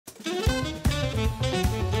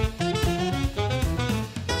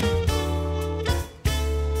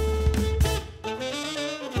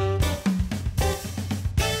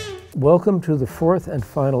Welcome to the fourth and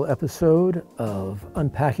final episode of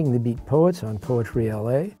Unpacking the Beat Poets on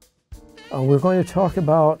Poetry.LA. We're going to talk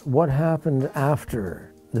about what happened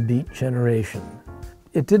after the Beat generation.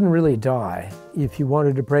 It didn't really die. If you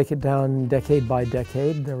wanted to break it down decade by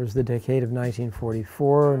decade, there was the decade of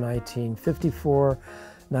 1944, 1954,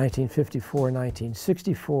 1954,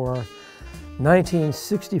 1964,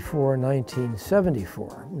 1964,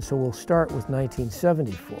 1974. And so we'll start with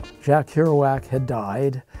 1974. Jack Kerouac had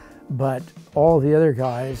died, but all the other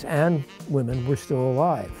guys and women were still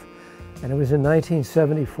alive. And it was in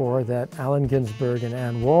 1974 that Allen Ginsberg and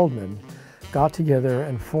Anne Waldman got together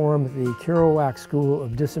and formed the Kerouac School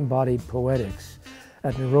of Disembodied Poetics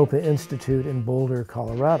at Naropa Institute in Boulder,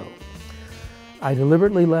 Colorado. I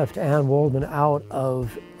deliberately left Anne Waldman out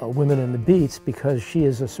of Women in the Beats because she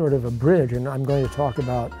is a sort of a bridge, and I'm going to talk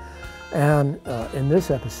about Anne in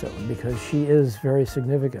this episode because she is very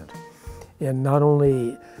significant in not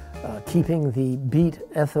only keeping the beat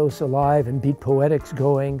ethos alive and beat poetics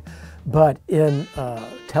going, but in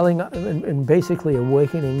in basically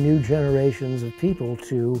awakening new generations of people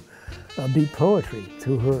to beat poetry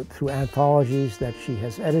through anthologies that she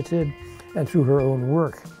has edited and through her own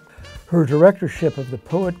work. Her directorship of the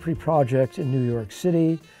Poetry Project in New York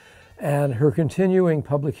City and her continuing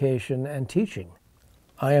publication and teaching.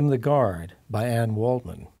 I Am the Guard by Anne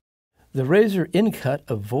Waldman. The razor incut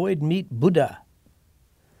of void meat Buddha.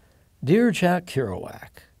 Dear Jack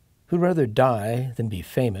Kerouac, who'd rather die than be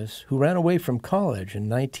famous, who ran away from college in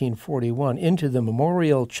 1941 into the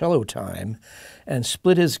memorial cello time and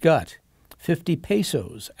split his gut, 50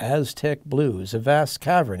 pesos, Aztec blues, a vast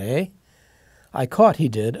cavern, eh? I caught, he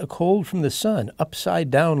did, a cold from the sun,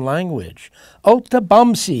 upside-down language, Ulta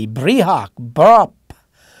Bumsi, Brihak, Brop,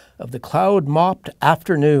 of the cloud-mopped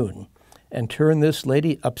afternoon, and turned this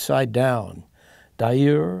lady upside down.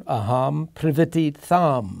 Dayur, Aham, Priviti,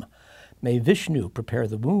 Tham. May Vishnu prepare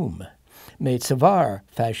the womb. May Tsavar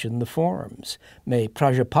fashion the forms. May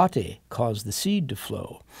Prajapati cause the seed to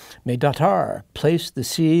flow. May Datar place the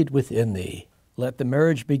seed within thee. Let the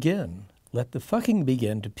marriage begin. Let the fucking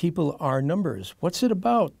begin to people our numbers. What's it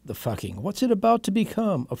about, the fucking? What's it about to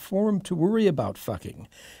become? A form to worry about fucking.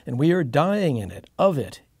 And we are dying in it, of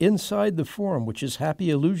it, inside the form, which is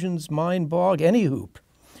happy illusions, mind bog, any hoop.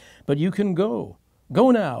 But you can go.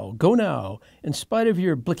 Go now, in spite of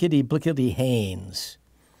your blickety Haines.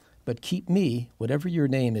 But keep me, whatever your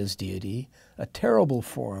name is, deity, a terrible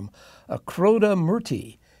form, a Kroda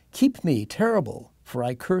Murti. Keep me terrible, for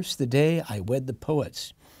I curse the day I wed the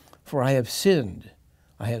poets. For I have sinned.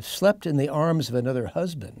 I have slept in the arms of another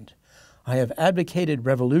husband. I have advocated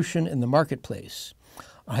revolution in the marketplace.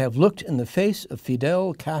 I have looked in the face of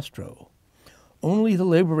Fidel Castro. Only the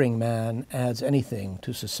laboring man adds anything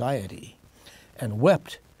to society. And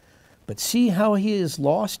wept, but see how he is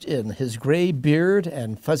lost in his gray beard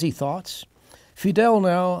and fuzzy thoughts? Fidel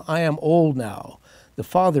now, I am old now. The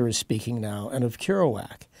father is speaking now, and of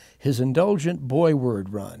Kerouac, his indulgent boy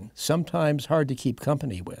word run, sometimes hard to keep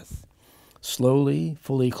company with. Slowly,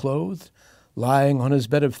 fully clothed, lying on his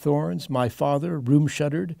bed of thorns, my father, room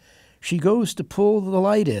shuttered, she goes to pull the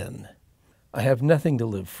light in. I have nothing to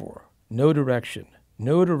live for, no direction,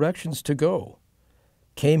 no directions to go.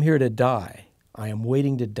 Came here to die. I am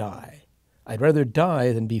waiting to die. I'd rather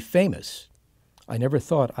die than be famous. I never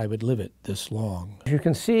thought I would live it this long. As you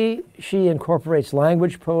can see, she incorporates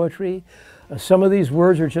language poetry. Some of these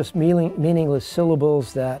words are just meaningless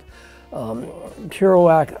syllables that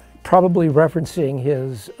Kerouac, probably referencing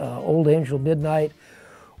his Old Angel Midnight,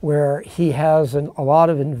 where he has a lot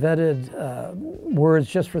of invented words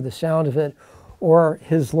just for the sound of it, or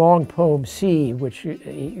his long poem Sea, which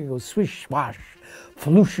he goes swish, swash,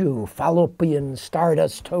 Falushu, fallopian,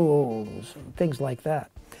 stardust tones, things like that.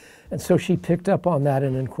 And so she picked up on that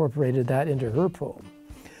and incorporated that into her poem.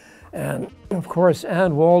 And of course,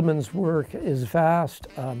 Anne Waldman's work is vast.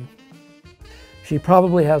 She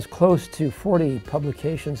probably has close to 40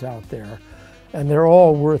 publications out there, and they're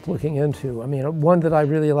all worth looking into. I mean, one that I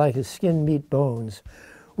really like is Skin, Meat, Bones,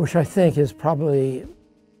 which I think is probably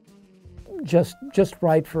just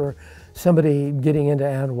right for somebody getting into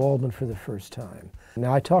Anne Waldman for the first time.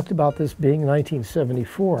 Now, I talked about this being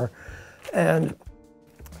 1974, and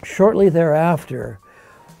shortly thereafter,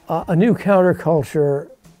 a new counterculture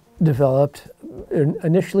developed,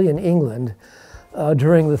 initially in England,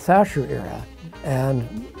 during the Thatcher era.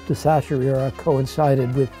 And the Thatcher era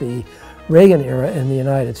coincided with the Reagan era in the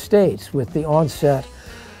United States, with the onset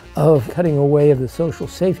of cutting away of the social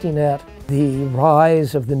safety net, the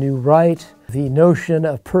rise of the New Right, the notion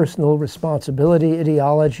of personal responsibility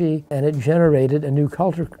ideology, and it generated a new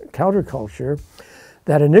counterculture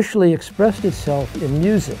that initially expressed itself in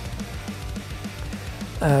music,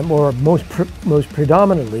 or most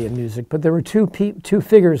predominantly in music. But there were two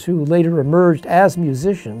figures who later emerged as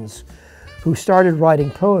musicians who started writing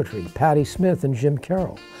poetry, Patti Smith and Jim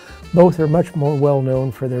Carroll. Both are much more well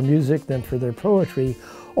known for their music than for their poetry,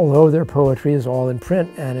 although their poetry is all in print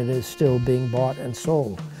and it is still being bought and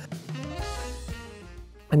sold.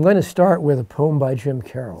 I'm going to start with a poem by Jim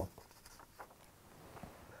Carroll.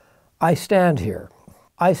 I stand here.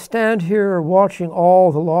 I stand here watching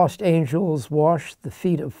all the lost angels wash the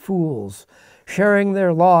feet of fools, sharing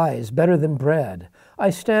their lies better than bread.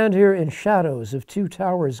 I stand here in shadows of two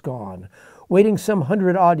towers gone, waiting some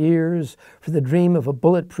 100-odd years for the dream of a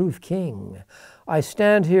bulletproof king. I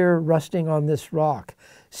stand here rusting on this rock,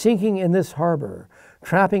 sinking in this harbor,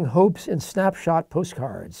 trapping hopes in snapshot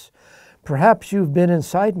postcards. Perhaps you've been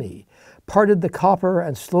inside me, parted the copper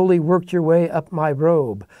and slowly worked your way up my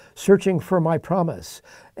robe, searching for my promise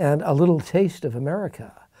and a little taste of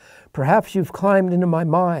America. Perhaps you've climbed into my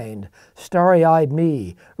mind, starry-eyed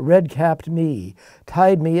me, red-capped me,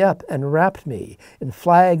 tied me up and wrapped me in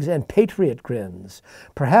flags and patriot grins.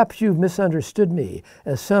 Perhaps you've misunderstood me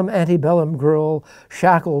as some antebellum girl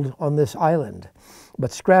shackled on this island.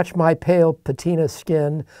 But scratch my pale patina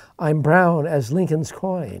skin, I'm brown as Lincoln's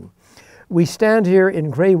coin. We stand here in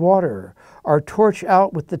gray water, our torch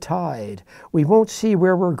out with the tide. We won't see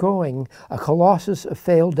where we're going, a colossus of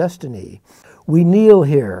failed destiny. We kneel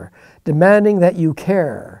here, demanding that you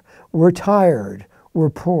care. We're tired, we're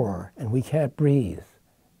poor, and we can't breathe.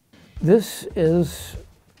 This is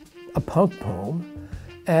a punk poem,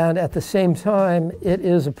 and at the same time, it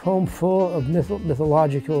is a poem full of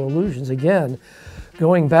mythological allusions. Again,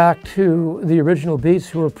 going back to the original Beats,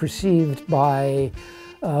 who were perceived by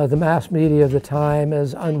the mass media of the time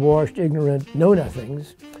as unwashed, ignorant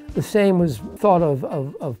know-nothings. The same was thought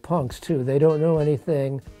of punks, too. They don't know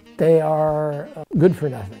anything. They are good for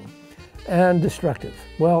nothing and destructive.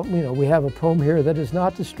 Well, you know, we have a poem here that is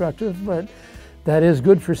not destructive, but that is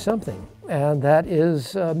good for something, and that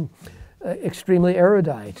is extremely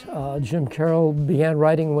erudite. Jim Carroll began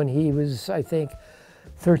writing when he was, I think,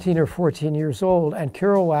 13 or 14 years old, and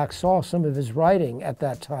Kerouac saw some of his writing at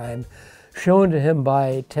that time shown to him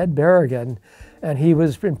by Ted Berrigan, and he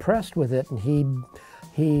was impressed with it, and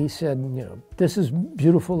he said, you know, this is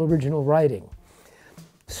beautiful original writing.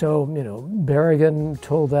 So, you know, Berrigan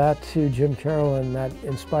told that to Jim Carroll, and that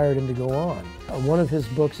inspired him to go on. One of his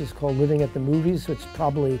books is called Living at the Movies, so it's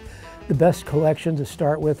probably the best collection to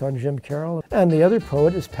start with on Jim Carroll. And the other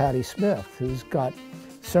poet is Patti Smith, who's got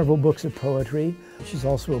several books of poetry. She's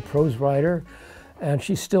also a prose writer, and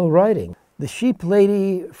she's still writing. The Sheep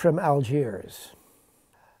Lady from Algiers.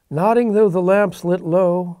 Nodding though the lamps lit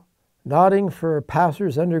low, nodding for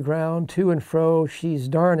passers underground to and fro, she's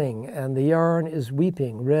darning, and the yarn is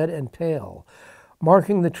weeping, red and pale,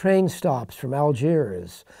 marking the train stops from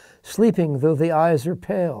Algiers, sleeping though the eyes are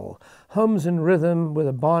pale, hums in rhythm with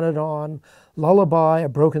a bonnet on, lullaby, a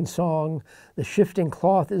broken song, the shifting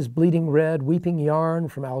cloth is bleeding red, weeping yarn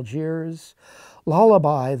from Algiers,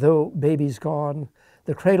 lullaby though baby's gone,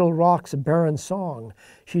 the cradle rocks a barren song.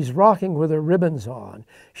 She's rocking with her ribbons on.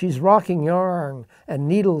 She's rocking yarn and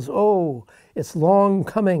needles, oh, it's long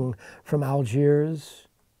coming from Algiers.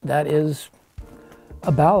 That is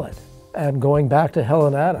a ballad. And going back to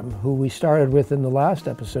Helen Adam, who we started with in the last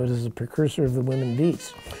episode as a precursor of the women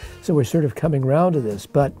beats. So we're sort of coming around to this,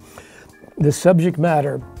 but the subject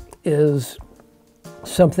matter is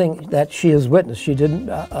something that she has witnessed. She didn't,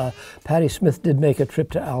 Patti Smith did make a trip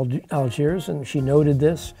to Algiers, and she noted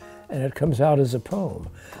this, and it comes out as a poem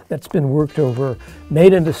that's been worked over,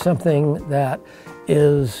 made into something that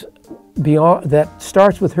is beyond, that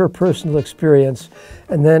starts with her personal experience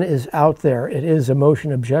and then is out there. It is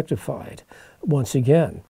emotion objectified once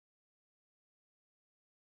again.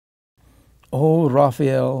 Oh,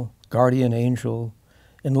 Raphael, guardian angel,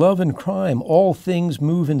 in love and crime all things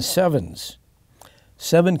move in sevens.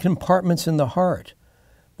 7 compartments in the heart,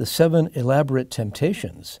 the 7 elaborate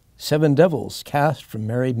temptations, 7 devils cast from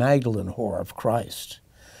Mary Magdalene, whore of Christ,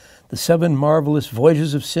 the 7 marvelous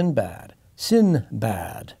voyages of Sinbad,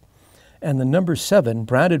 and the number 7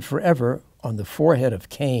 branded forever on the forehead of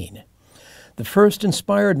Cain, the first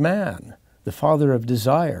inspired man, the father of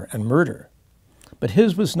desire and murder. But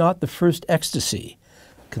his was not the first ecstasy.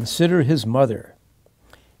 Consider his mother.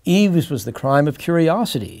 Eve's was the crime of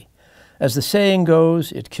curiosity. As the saying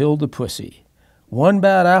goes, it killed the pussy. 1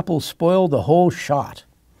 bad apple spoiled the whole shot.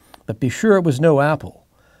 But be sure it was no apple.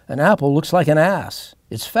 An apple looks like an ass.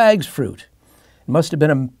 It's fag's fruit. It must have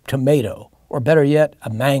been a tomato, or better yet, a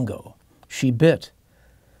mango. She bit.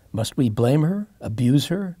 Must we blame her, abuse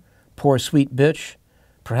her? Poor sweet bitch.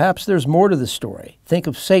 Perhaps there's more to the story. Think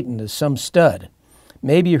of Satan as some stud.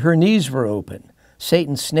 Maybe her knees were open.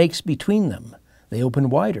 Satan snakes between them. They open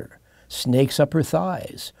wider. Snakes up her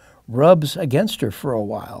thighs. Rubs against her for a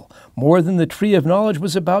while. More than the tree of knowledge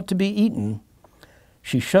was about to be eaten.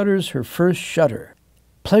 She shudders her first shudder.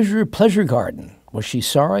 Pleasure, pleasure garden. Was she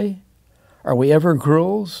sorry? Are we ever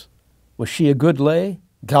girls? Was she a good lay?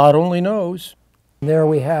 God only knows. There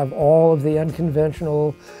we have all of the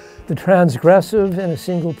unconventional, the transgressive in a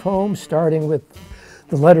single poem, starting with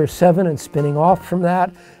the letter 7 and spinning off from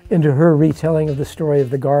that into her retelling of the story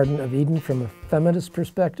of the Garden of Eden from a feminist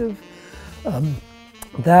perspective.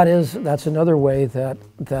 That's another way that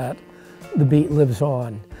the beat lives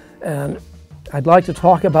on. And I'd like to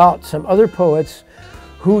talk about some other poets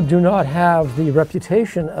who do not have the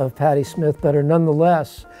reputation of Patti Smith, but are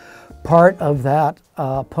nonetheless part of that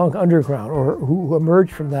punk underground, or who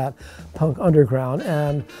emerged from that punk underground.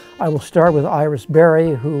 And I will start with Iris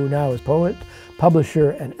Berry, who now is poet,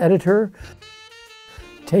 publisher, and editor.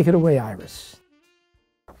 Take it away, Iris.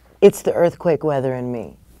 It's the earthquake weather in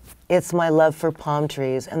me. It's my love for palm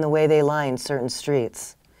trees and the way they line certain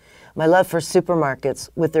streets. My love for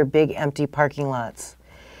supermarkets with their big empty parking lots.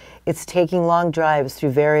 It's taking long drives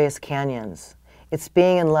through various canyons. It's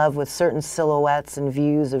being in love with certain silhouettes and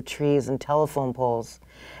views of trees and telephone poles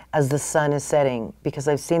as the sun is setting, because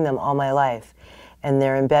I've seen them all my life and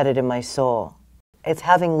they're embedded in my soul. It's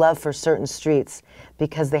having love for certain streets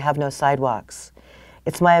because they have no sidewalks.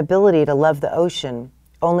 It's my ability to love the ocean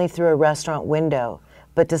only through a restaurant window,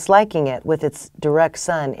 but disliking it with its direct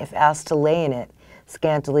sun if asked to lay in it,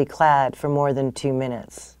 scantily clad for more than 2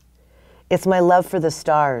 minutes. It's my love for the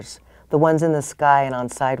stars, the ones in the sky and on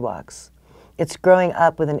sidewalks. It's growing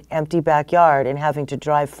up with an empty backyard and having to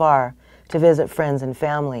drive far to visit friends and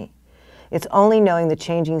family. It's only knowing the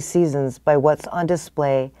changing seasons by what's on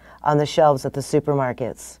display on the shelves at the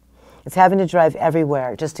supermarkets. It's having to drive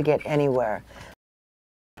everywhere just to get anywhere.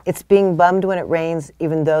 It's being bummed when it rains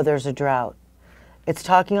even though there's a drought. It's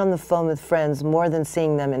talking on the phone with friends more than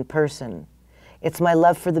seeing them in person. It's my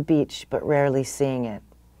love for the beach, but rarely seeing it.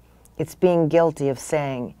 It's being guilty of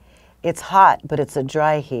saying, it's hot, but it's a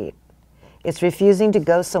dry heat. It's refusing to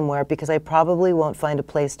go somewhere because I probably won't find a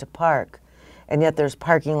place to park, and yet there's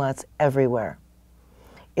parking lots everywhere.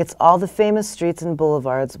 It's all the famous streets and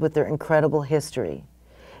boulevards with their incredible history.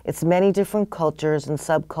 It's many different cultures and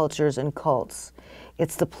subcultures and cults.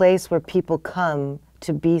 It's the place where people come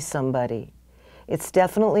to be somebody. It's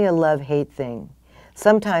definitely a love-hate thing.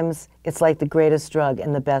 Sometimes it's like the greatest drug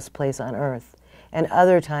and the best place on earth. And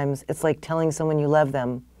other times it's like telling someone you love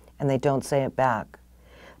them and they don't say it back.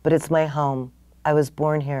 But it's my home. I was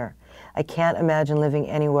born here. I can't imagine living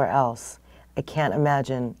anywhere else. I can't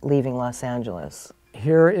imagine leaving Los Angeles.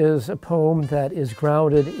 Here is a poem that is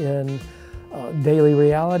grounded in daily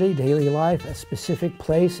reality, daily life, a specific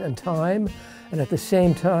place and time, and at the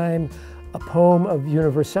same time, a poem of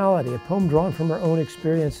universality, a poem drawn from her own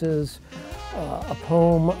experiences, a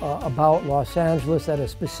poem about Los Angeles at a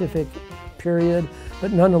specific period,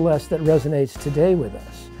 but nonetheless that resonates today with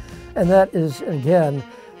us. And that is, again,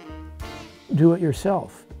 do it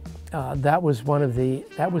yourself. That was the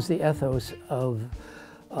ethos of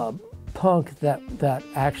punk that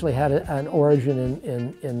actually had an origin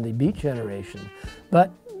in the Beat generation.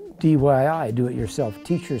 But DIY, do it yourself,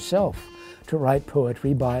 teach yourself to write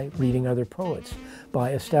poetry by reading other poets,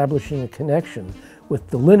 by establishing a connection with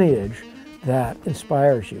the lineage that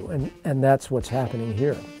inspires you, and that's what's happening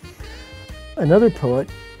here. Another poet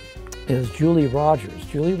is Julie Rogers.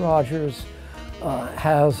 Julie Rogers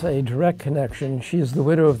has a direct connection. She is the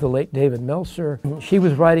widow of the late David Meltzer. She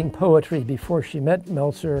was writing poetry before she met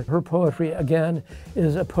Meltzer. Her poetry, again,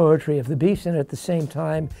 is a poetry of the beast, and at the same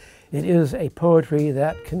time, it is a poetry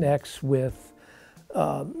that connects with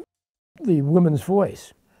the woman's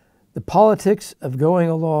voice. The politics of going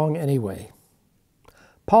along anyway.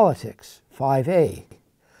 Politics, 5A.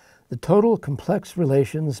 The total complex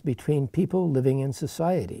relations between people living in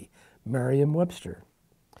society, Merriam-Webster.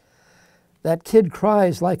 That kid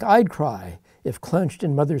cries like I'd cry if clenched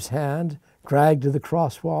in mother's hand, dragged to the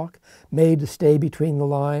crosswalk, made to stay between the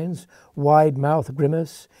lines, wide mouth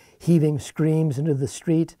grimace, heaving screams into the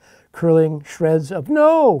street, curling shreds of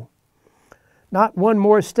no! Not one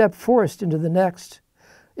more step forced into the next.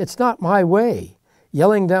 It's not my way.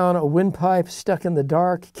 Yelling down a windpipe stuck in the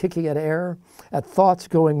dark, kicking at air, at thoughts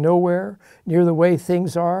going nowhere, near the way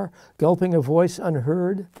things are, gulping a voice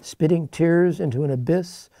unheard, spitting tears into an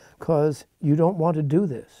abyss, because you don't want to do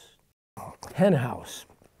this. Hen house.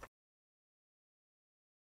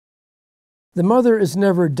 The mother is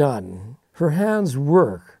never done. Her hands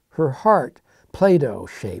work, her heart Play-Doh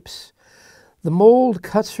shapes. The mold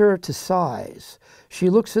cuts her to size.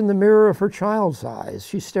 She looks in the mirror of her child's eyes.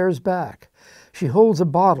 She stares back. She holds a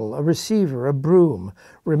bottle, a receiver, a broom,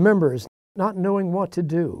 remembers not knowing what to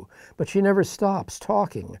do, but she never stops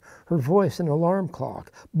talking, her voice an alarm clock,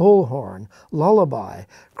 bullhorn, lullaby,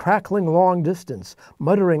 crackling long distance,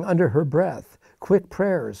 muttering under her breath, quick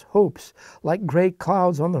prayers, hopes, like great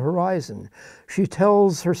clouds on the horizon. She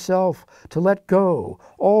tells herself to let go,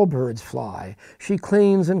 all birds fly. She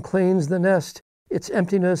cleans and cleans the nest, its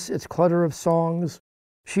emptiness, its clutter of songs.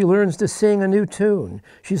 She learns to sing a new tune.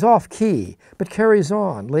 She's off key, but carries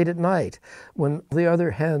on late at night when the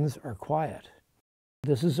other hens are quiet.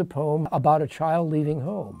 This is a poem about a child leaving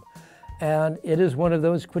home. And it is one of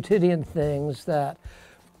those quotidian things that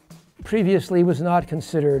previously was not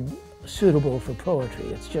considered suitable for poetry.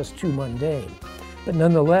 It's just too mundane. But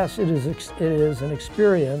nonetheless, it is an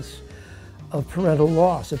experience of parental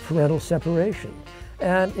loss, of parental separation.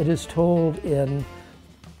 And it is told in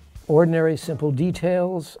ordinary, simple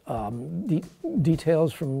details,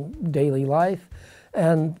 details from daily life,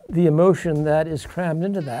 and the emotion that is crammed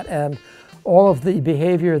into that, and all of the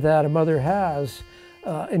behavior that a mother has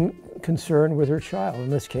in concern with her child. In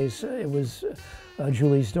this case, it was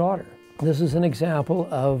Julie's daughter. This is an example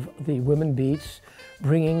of the Women Beats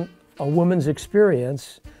bringing a woman's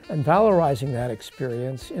experience and valorizing that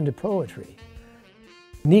experience into poetry.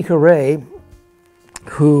 Nika Ray,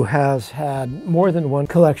 who has had more than one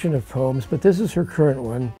collection of poems, but this is her current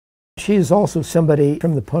one. She is also somebody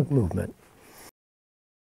from the punk movement.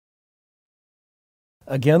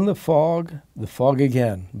 Again the Fog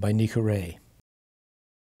Again by Nika Ray.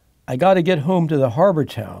 I gotta get home to the harbor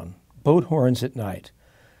town, boat horns at night.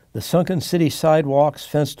 The sunken city sidewalks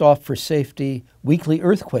fenced off for safety, weekly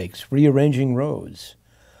earthquakes rearranging roads.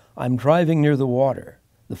 I'm driving near the water.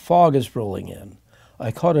 The fog is rolling in. I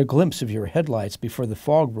caught a glimpse of your headlights before the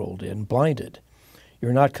fog rolled in, blinded.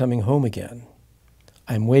 You're not coming home again.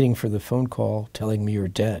 I'm waiting for the phone call telling me you're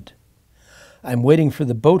dead. I'm waiting for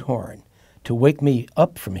the boat horn to wake me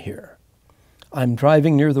up from here. I'm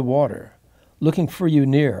driving near the water, looking for you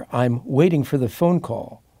near. I'm waiting for the phone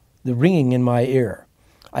call, the ringing in my ear.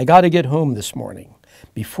 I got to get home this morning.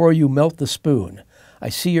 Before you melt the spoon, I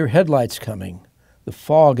see your headlights coming. The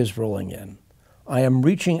fog is rolling in. I am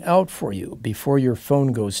reaching out for you before your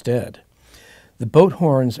phone goes dead. The boat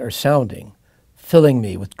horns are sounding, filling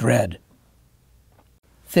me with dread.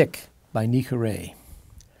 Thick by Nika Ray.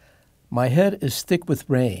 My head is thick with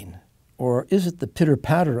rain, or is it the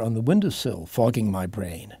pitter-patter on the windowsill fogging my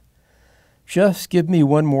brain? Just give me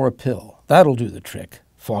one more pill, that'll do the trick,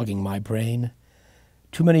 fogging my brain.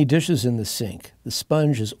 Too many dishes in the sink, the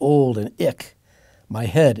sponge is old and ick. My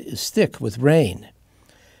head is thick with rain.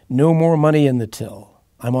 No more money in the till.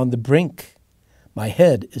 I'm on the brink. My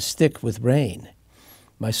head is thick with rain.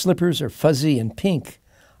 My slippers are fuzzy and pink.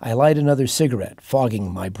 I light another cigarette,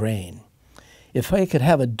 fogging my brain. If I could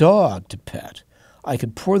have a dog to pet, I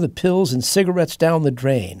could pour the pills and cigarettes down the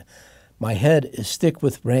drain. My head is thick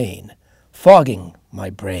with rain, fogging my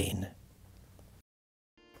brain.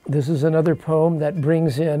 This is another poem that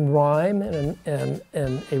brings in rhyme in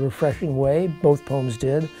a refreshing way. Both poems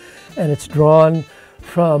did. And it's drawn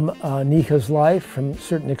from Nika's life, from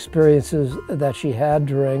certain experiences that she had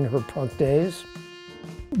during her punk days,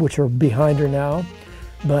 which are behind her now.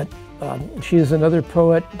 But she is another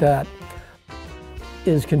poet that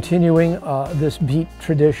is continuing this beat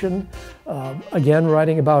tradition, again,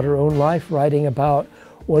 writing about her own life, writing about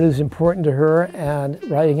what is important to her, and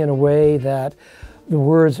writing in a way that the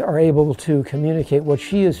words are able to communicate what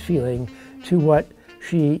she is feeling to what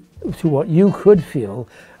you could feel,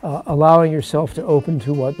 allowing yourself to open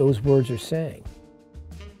to what those words are saying.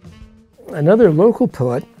 Another local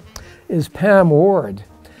poet is Pam Ward.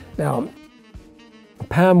 Now,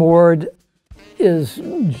 Pam Ward is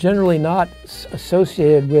generally not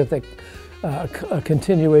associated with a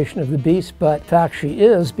continuation of the beats, but in fact she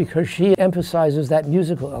is, because she emphasizes that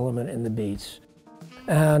musical element in the beats.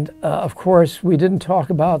 And of course, we didn't talk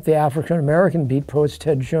about the African-American beat poets,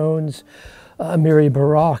 Ted Jones, Amiri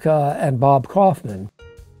Baraka, and Bob Kaufman.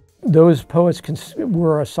 Those poets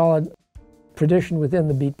were a solid tradition within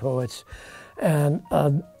the beat poets. And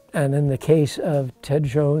in the case of Ted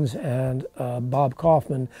Jones and Bob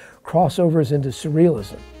Kaufman, crossovers into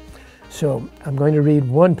surrealism. So I'm going to read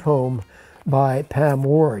one poem by Pam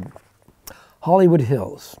Ward, Hollywood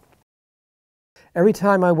Hills. Every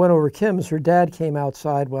time I went over Kim's, her dad came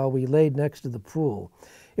outside while we laid next to the pool.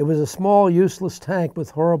 It was a small, useless tank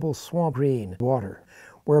with horrible swamp green water,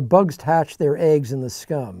 where bugs hatched their eggs in the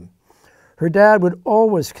scum. Her dad would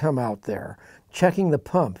always come out there, checking the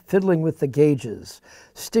pump, fiddling with the gauges,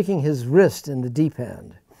 sticking his wrist in the deep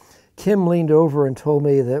end. Kim leaned over and told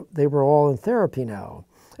me that they were all in therapy now,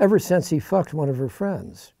 ever since he fucked one of her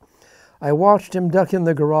friends. I watched him duck in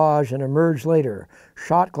the garage and emerge later,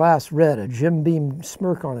 shot glass red, a Jim Beam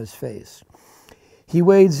smirk on his face. He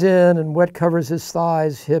wades in and wet covers his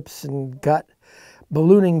thighs, hips, and gut,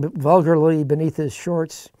 ballooning vulgarly beneath his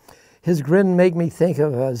shorts. His grin made me think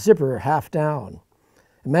of a zipper half down,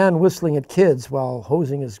 a man whistling at kids while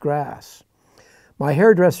hosing his grass. My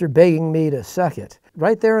hairdresser begging me to suck it,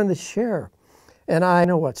 right there in the chair. And I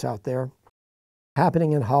know what's out there,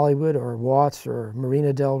 happening in Hollywood or Watts or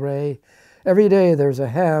Marina Del Rey. Every day there's a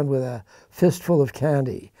hand with a fistful of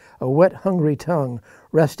candy, a wet, hungry tongue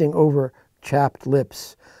resting over chapped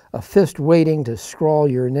lips, a fist waiting to scrawl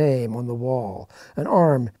your name on the wall, an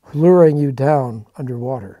arm luring you down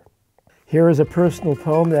underwater. Here is a personal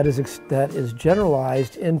poem that is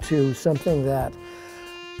generalized into something that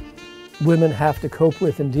women have to cope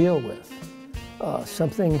with and deal with,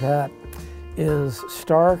 something that is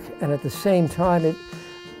stark, and at the same time,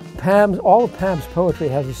 all of Pam's poetry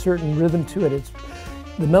has a certain rhythm to it.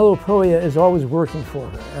 The melopoeia is always working for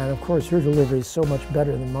her, and of course her delivery is so much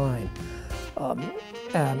better than mine.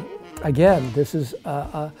 And again, this is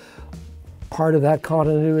a part of that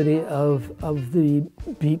continuity of the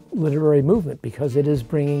beat literary movement, because it is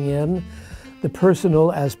bringing in the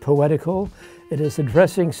personal as poetical. It is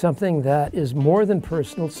addressing something that is more than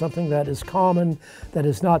personal, something that is common, that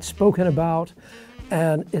is not spoken about,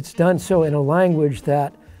 and it's done so in a language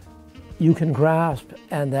that you can grasp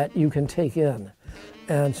and that you can take in,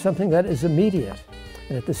 and something that is immediate,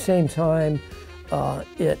 and at the same time,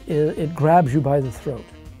 it grabs you by the throat.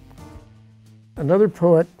 Another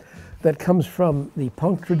poet that comes from the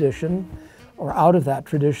punk tradition, or out of that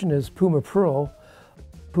tradition, is Puma Pearl,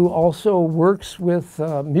 who also works with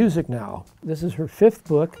music now. This is her 5th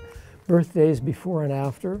book, Birthdays Before and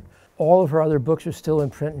After. All of her other books are still in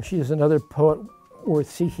print, and she is another poet worth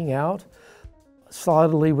seeking out,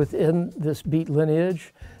 solidly within this beat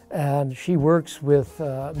lineage. And she works with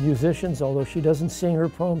musicians. Although she doesn't sing her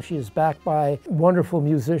poems, she is backed by wonderful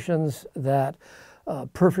musicians that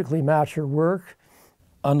perfectly match her work.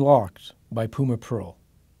 Unlocked by Puma Pearl.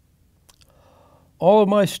 All of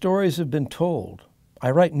my stories have been told.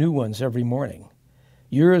 I write new ones every morning.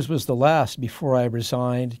 Yours was the last before I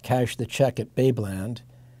resigned, cashed the check at Babeland.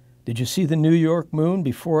 Did you see the New York moon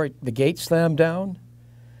before the gate slammed down?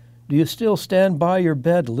 Do you still stand by your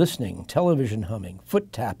bed listening, television humming,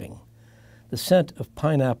 foot tapping, the scent of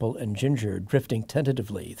pineapple and ginger drifting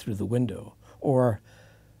tentatively through the window? Or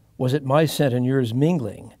was it my scent and yours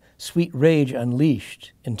mingling, sweet rage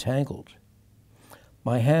unleashed, entangled?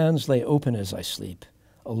 My hands lay open as I sleep,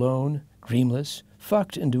 alone, dreamless,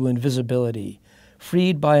 fucked into invisibility,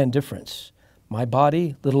 freed by indifference, my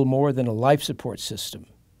body little more than a life support system.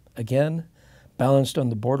 Again, balanced on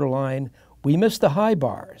the borderline, we miss the high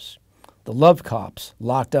bars. The love cops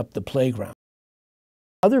locked up the playground.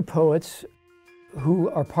 Other poets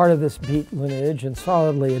who are part of this beat lineage and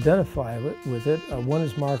solidly identify with it, one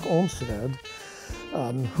is Mark Olmsted,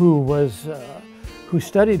 who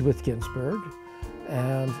studied with Ginsberg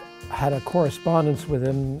and had a correspondence with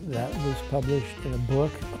him that was published in a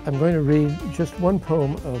book. I'm going to read just one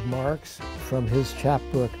poem of Mark's from his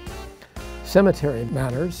chapbook, Cemetery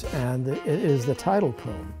Manners, and it is the title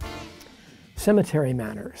poem. Cemetery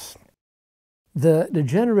Manners. The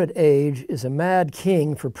degenerate age is a mad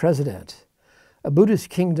king for president, a Buddhist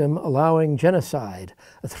kingdom allowing genocide,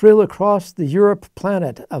 a thrill across the Europe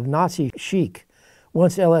planet of Nazi chic,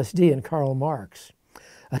 once LSD and Karl Marx,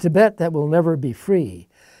 a Tibet that will never be free,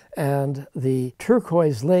 and the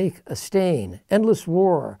turquoise lake a stain, endless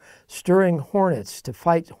war, stirring hornets to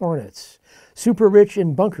fight hornets, super rich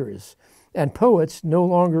in bunkers, and poets no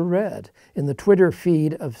longer read in the Twitter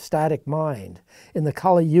feed of Static Mind, in the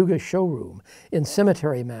Kali Yuga showroom, in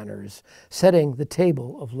Cemetery Manners, setting the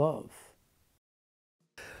table of love.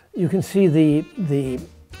 You can see the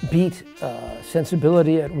beat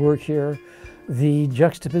sensibility at work here, the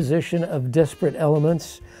juxtaposition of disparate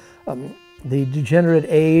elements. The degenerate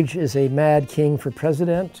age is a mad king for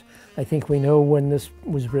president. I think we know when this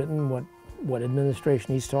was written, what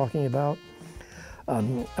administration he's talking about.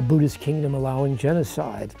 A Buddhist kingdom allowing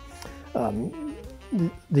genocide. The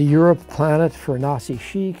Europe planet for Nazi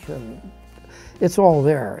chic. It's all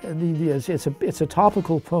there. It's a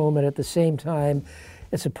topical poem, and at the same time,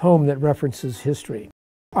 it's a poem that references history.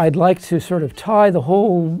 I'd like to sort of tie the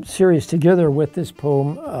whole series together with this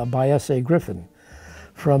poem by S.A. Griffin,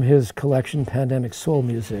 from his collection Pandemic Soul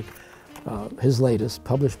Music, his latest,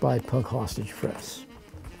 published by Punk Hostage Press.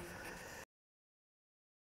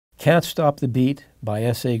 Can't Stop the Beat by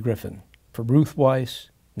S.A. Griffin, for Ruth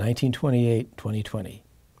Weiss, 1928-2020.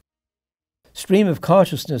 Stream of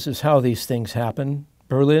consciousness is how these things happen.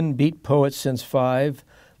 Berlin, beat poet since 5,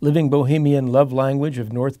 living bohemian love language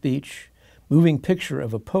of North Beach, moving picture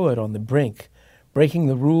of a poet on the brink, breaking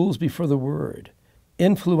the rules before the word.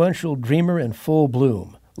 Influential dreamer in full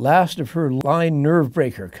bloom, last of her line nerve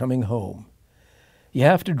breaker coming home. You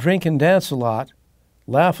have to drink and dance a lot,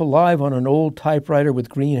 laugh alive on an old typewriter with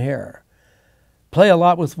green hair, play a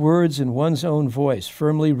lot with words in one's own voice,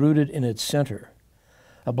 firmly rooted in its center.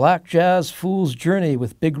 A black jazz fool's journey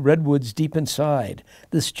with big redwoods deep inside,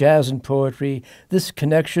 this jazz and poetry, this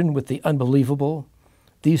connection with the unbelievable,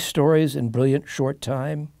 these stories in brilliant short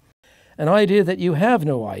time. An idea that you have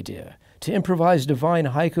no idea, to improvise divine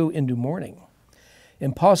haiku into morning.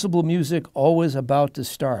 Impossible music always about to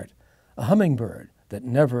start, a hummingbird that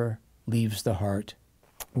never leaves the heart.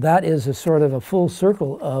 That is a sort of a full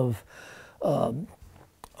circle of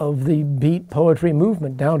the beat poetry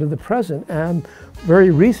movement down to the present. And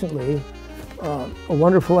very recently, a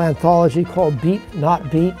wonderful anthology called Beat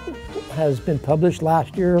Not Beat has been published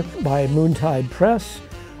last year by Moontide Press,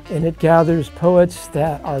 and it gathers poets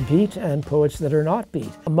that are beat and poets that are not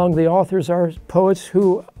beat. Among the authors are poets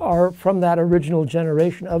who are from that original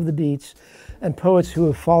generation of the beats and poets who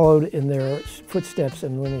have followed in their footsteps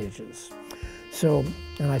and lineages. So,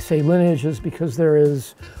 and I say lineages because there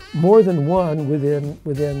is more than one within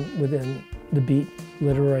the beat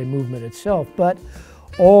literary movement itself, but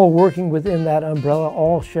all working within that umbrella,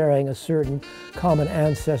 all sharing a certain common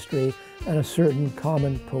ancestry and a certain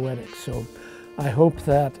common poetics. So I hope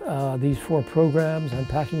that these 4 programs,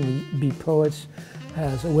 Unpacking the Beat Poets,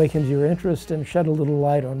 has awakened your interest and shed a little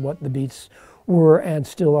light on what the beats were and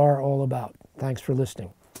still are all about. Thanks for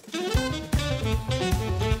listening.